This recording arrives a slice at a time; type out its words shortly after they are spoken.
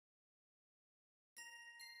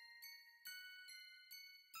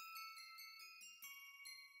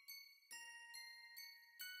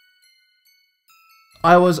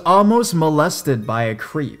I was almost molested by a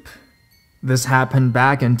creep. This happened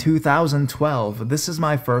back in 2012. This is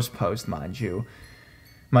my first post, mind you.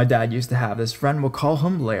 My dad used to have this friend, we'll call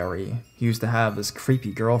him Larry. He used to have this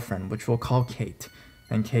creepy girlfriend, which we'll call Kate.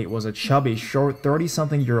 And Kate was a chubby, short,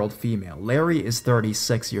 30-something-year-old female. Larry is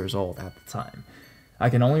 36 years old at the time. I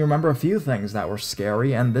can only remember a few things that were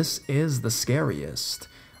scary, and this is the scariest.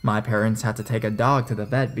 My parents had to take a dog to the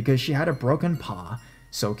vet because she had a broken paw,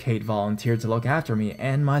 so Kate volunteered to look after me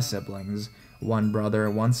and my siblings. One brother,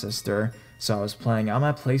 one sister. So I was playing on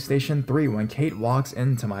my PlayStation 3 when Kate walks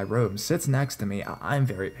into my room, sits next to me. I'm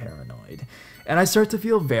very paranoid, and I start to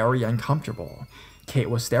feel very uncomfortable. Kate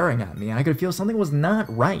was staring at me, and I could feel something was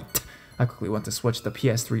not right. I quickly went to switch the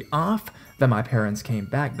PS3 off, then my parents came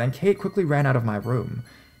back, then Kate quickly ran out of my room.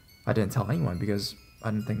 I didn't tell anyone because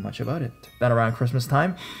I didn't think much about it. Then around Christmas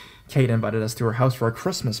time, Kate invited us to her house for a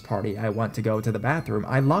Christmas party. I went to go to the bathroom.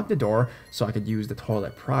 I locked the door so I could use the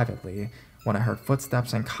toilet privately. When I heard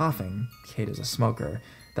footsteps and coughing, Kate is a smoker.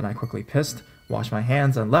 Then I quickly pissed, washed my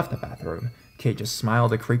hands, and left the bathroom. Kate just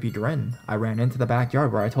smiled a creepy grin. I ran into the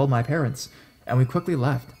backyard where I told my parents, and we quickly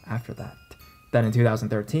left after that. Then in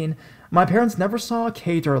 2013, my parents never saw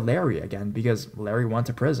Kate or Larry again because Larry went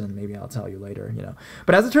to prison. Maybe I'll tell you later, you know.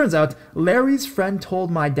 But as it turns out, Larry's friend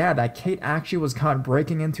told my dad that Kate actually was caught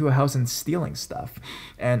breaking into a house and stealing stuff.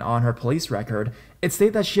 And on her police record, it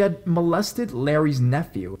stated that she had molested Larry's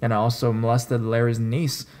nephew and also molested Larry's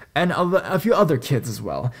niece and a few other kids as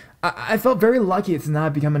well. I felt very lucky to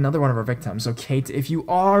not become another one of her victims. So Kate, if you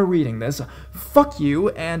are reading this, fuck you,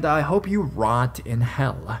 and I hope you rot in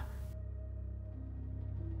hell.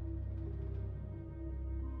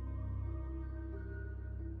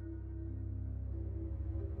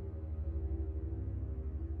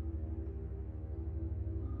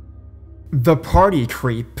 The Party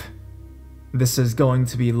Creep. This is going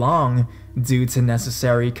to be long due to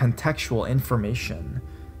necessary contextual information.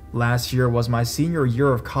 Last year was my senior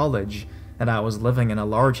year of college, and I was living in a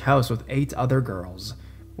large house with 8 other girls.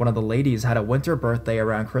 One of the ladies had a winter birthday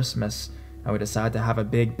around Christmas, and we decided to have a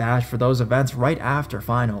big bash for those events right after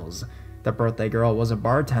finals. The birthday girl was a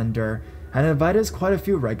bartender, and invited us quite a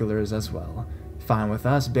few regulars as well. Fine with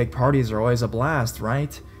us, big parties are always a blast,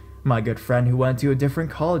 right? My good friend who went to a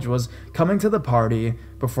different college was coming to the party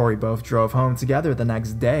before we both drove home together the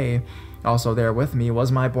next day. Also there with me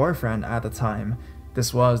was my boyfriend at the time.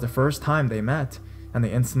 This was the first time they met, and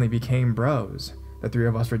they instantly became bros. The 3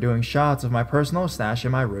 of us were doing shots of my personal stash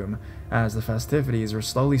in my room as the festivities were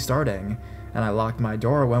slowly starting, and I locked my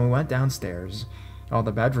door when we went downstairs. All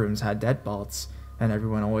the bedrooms had deadbolts, and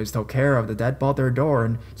everyone always took care of the deadbolt their door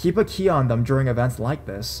and keep a key on them during events like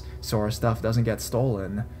this so our stuff doesn't get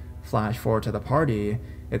stolen. Flash forward to the party,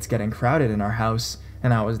 it's getting crowded in our house,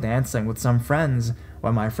 and I was dancing with some friends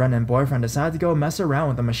when my friend and boyfriend decided to go mess around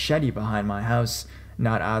with a machete behind my house.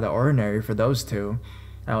 Not out of the ordinary for those two.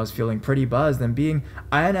 I was feeling pretty buzzed, and being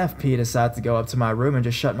INFP decided to go up to my room and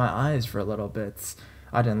just shut my eyes for a little bit.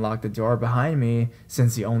 I didn't lock the door behind me,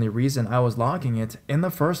 since the only reason I was locking it in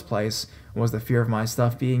the first place was the fear of my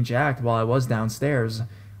stuff being jacked while I was downstairs.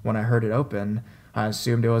 When I heard it open, I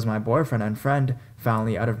assumed it was my boyfriend and friend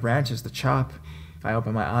finally out of branches to chop. I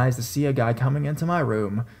opened my eyes to see a guy coming into my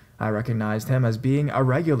room. I recognized him as being a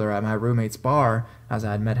regular at my roommate's bar, as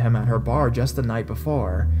I had met him at her bar just the night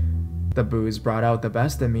before. The booze brought out the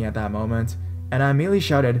best in me at that moment, and I immediately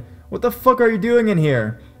shouted, "What the fuck are you doing in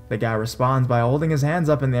here?" The guy responds by holding his hands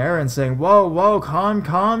up in the air and saying, Whoa,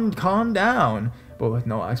 calm down. But with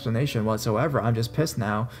no explanation whatsoever. I'm just pissed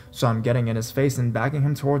now, so I'm getting in his face and backing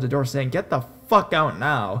him towards the door saying, "Get the fuck out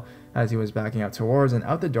now." As he was backing up towards and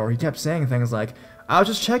out the door, he kept saying things like, "I was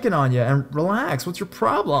just checking on you, and relax, what's your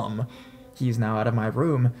problem?" He's now out of my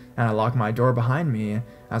room, and I lock my door behind me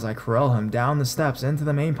as I corral him down the steps into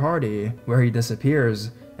the main party, where he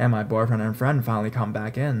disappears, and my boyfriend and friend finally come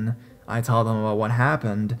back in. I tell them about what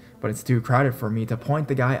happened, but it's too crowded for me to point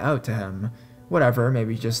the guy out to him. Whatever,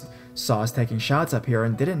 maybe he just saw us taking shots up here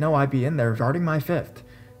and didn't know I'd be in there starting my 5th.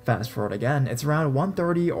 Fast forward again, it's around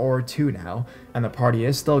 1:30 or 2 now, and the party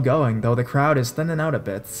is still going, though the crowd is thinning out a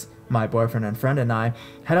bit. My boyfriend and friend and I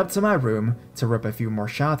head up to my room to rip a few more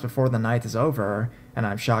shots before the night is over, and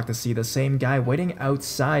I'm shocked to see the same guy waiting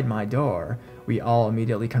outside my door. We all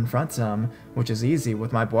immediately confront him, which is easy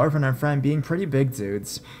with my boyfriend and friend being pretty big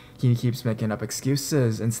dudes. He keeps making up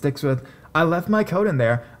excuses and sticks with, "I left my coat in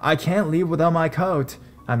there. I can't leave without my coat."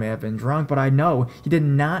 I may have been drunk, but I know he did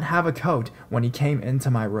not have a coat when he came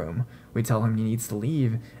into my room. We tell him he needs to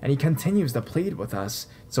leave, and he continues to plead with us,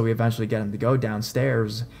 so we eventually get him to go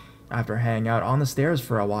downstairs. After hanging out on the stairs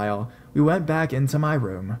for a while, we went back into my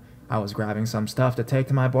room. I was grabbing some stuff to take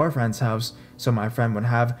to my boyfriend's house so my friend would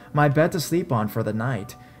have my bed to sleep on for the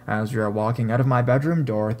night. As we are walking out of my bedroom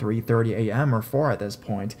door, 3:30 a.m. or 4 at this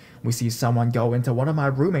point, we see someone go into one of my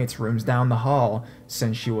roommate's rooms down the hall.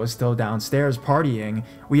 Since she was still downstairs partying,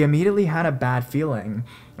 we immediately had a bad feeling.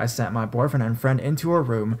 I sent my boyfriend and friend into her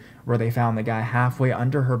room, where they found the guy halfway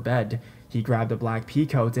under her bed. He grabbed a black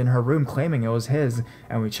peacoat in her room claiming it was his,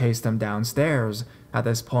 and we chased him downstairs. At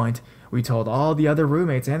this point, we told all the other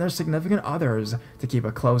roommates and their significant others to keep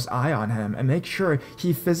a close eye on him and make sure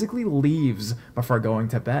he physically leaves before going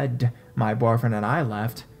to bed. My boyfriend and I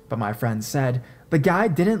left, but my friend said the guy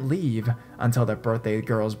didn't leave until the birthday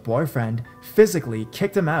girl's boyfriend physically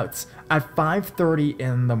kicked him out at 5:30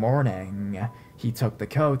 in the morning. He took the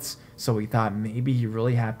coats, so we thought maybe he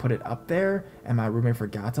really had put it up there and my roommate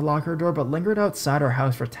forgot to lock her door but lingered outside our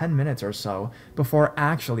house for 10 minutes or so before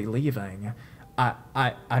actually leaving.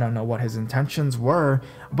 I don't know what his intentions were,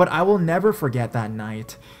 but I will never forget that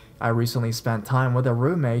night. I recently spent time with a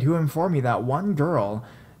roommate who informed me that one girl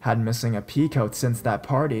had missing a peacoat since that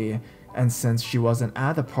party, and since she wasn't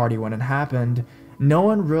at the party when it happened, no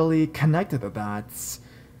one really connected the dots.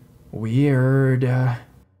 Weird.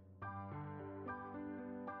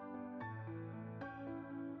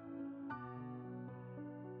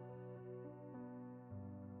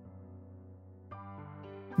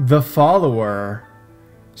 The Follower.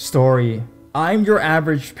 Story: I'm your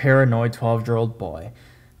average paranoid 12-year-old boy,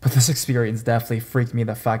 but this experience definitely freaked me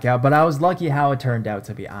the fuck out, but I was lucky how it turned out,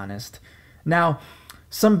 to be honest. Now,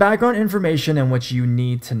 some background information in which you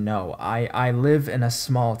need to know. I live in a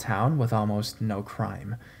small town with almost no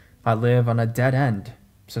crime. I live on a dead end,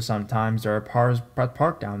 so sometimes there are cars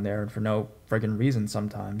parked down there for no friggin' reason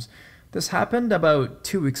sometimes. This happened about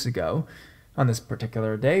 2 weeks ago. On this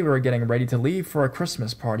particular day, we were getting ready to leave for a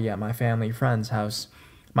Christmas party at my family friend's house.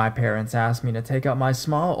 My parents asked me to take out my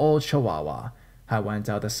small old chihuahua. I went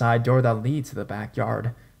out the side door that leads to the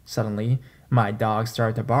backyard. Suddenly, my dog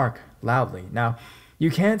started to bark loudly. Now,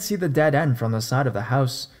 you can't see the dead end from the side of the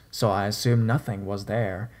house, so I assumed nothing was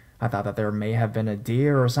there. I thought that there may have been a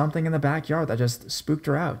deer or something in the backyard that just spooked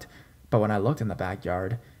her out. But when I looked in the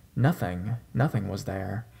backyard, nothing was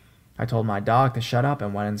there. I told my dog to shut up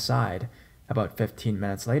and went inside. About 15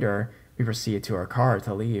 minutes later, we proceeded to our car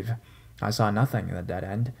to leave. I saw nothing in the dead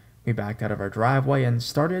end. We backed out of our driveway and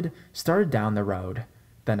started down the road.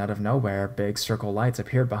 Then out of nowhere, big circle lights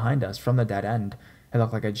appeared behind us from the dead end. It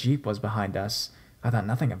looked like a Jeep was behind us. I thought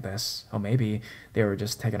nothing of this. Oh, maybe they were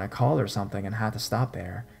just taking a call or something and had to stop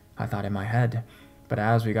there. I thought in my head. But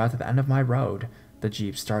as we got to the end of my road, the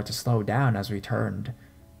Jeep started to slow down as we turned.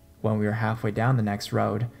 When we were halfway down the next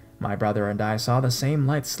road, my brother and I saw the same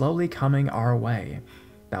light slowly coming our way.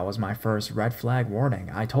 That was my first red flag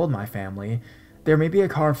warning. I told my family there may be a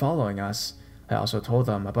car following us. I also told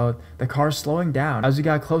them about the car slowing down as we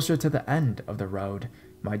got closer to the end of the road.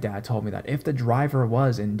 My dad told me that if the driver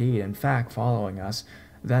was indeed in fact following us,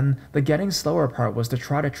 then the getting slower part was to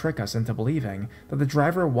try to trick us into believing that the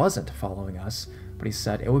driver wasn't following us, but he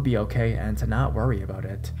said it would be okay and to not worry about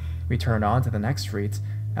it. We turned on to the next street,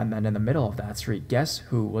 and then in the middle of that street, guess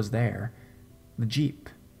who was there? The Jeep.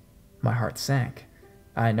 My heart sank.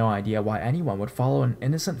 I had no idea why anyone would follow an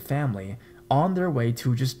innocent family on their way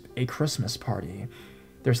to just a Christmas party.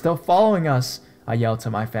 They're still following us, I yelled to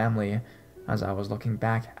my family as I was looking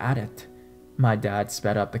back at it. My dad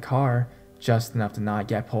sped up the car, just enough to not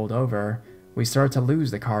get pulled over. We started to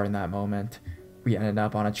lose the car in that moment. We ended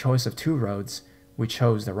up on a choice of 2 roads. We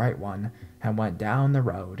chose the right one and went down the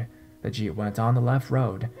road. The Jeep went on the left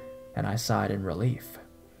road, and I sighed in relief.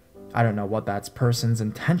 I don't know what that person's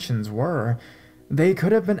intentions were. They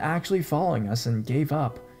could have been actually following us and gave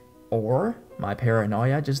up, or my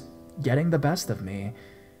paranoia just getting the best of me.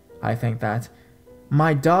 I think that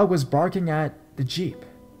my dog was barking at the Jeep.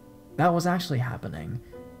 That was actually happening.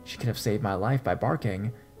 She could have saved my life by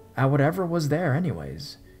barking at whatever was there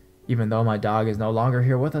anyways. Even though my dog is no longer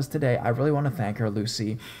here with us today, I really want to thank her,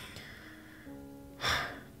 Lucy.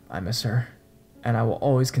 I miss her, and I will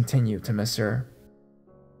always continue to miss her.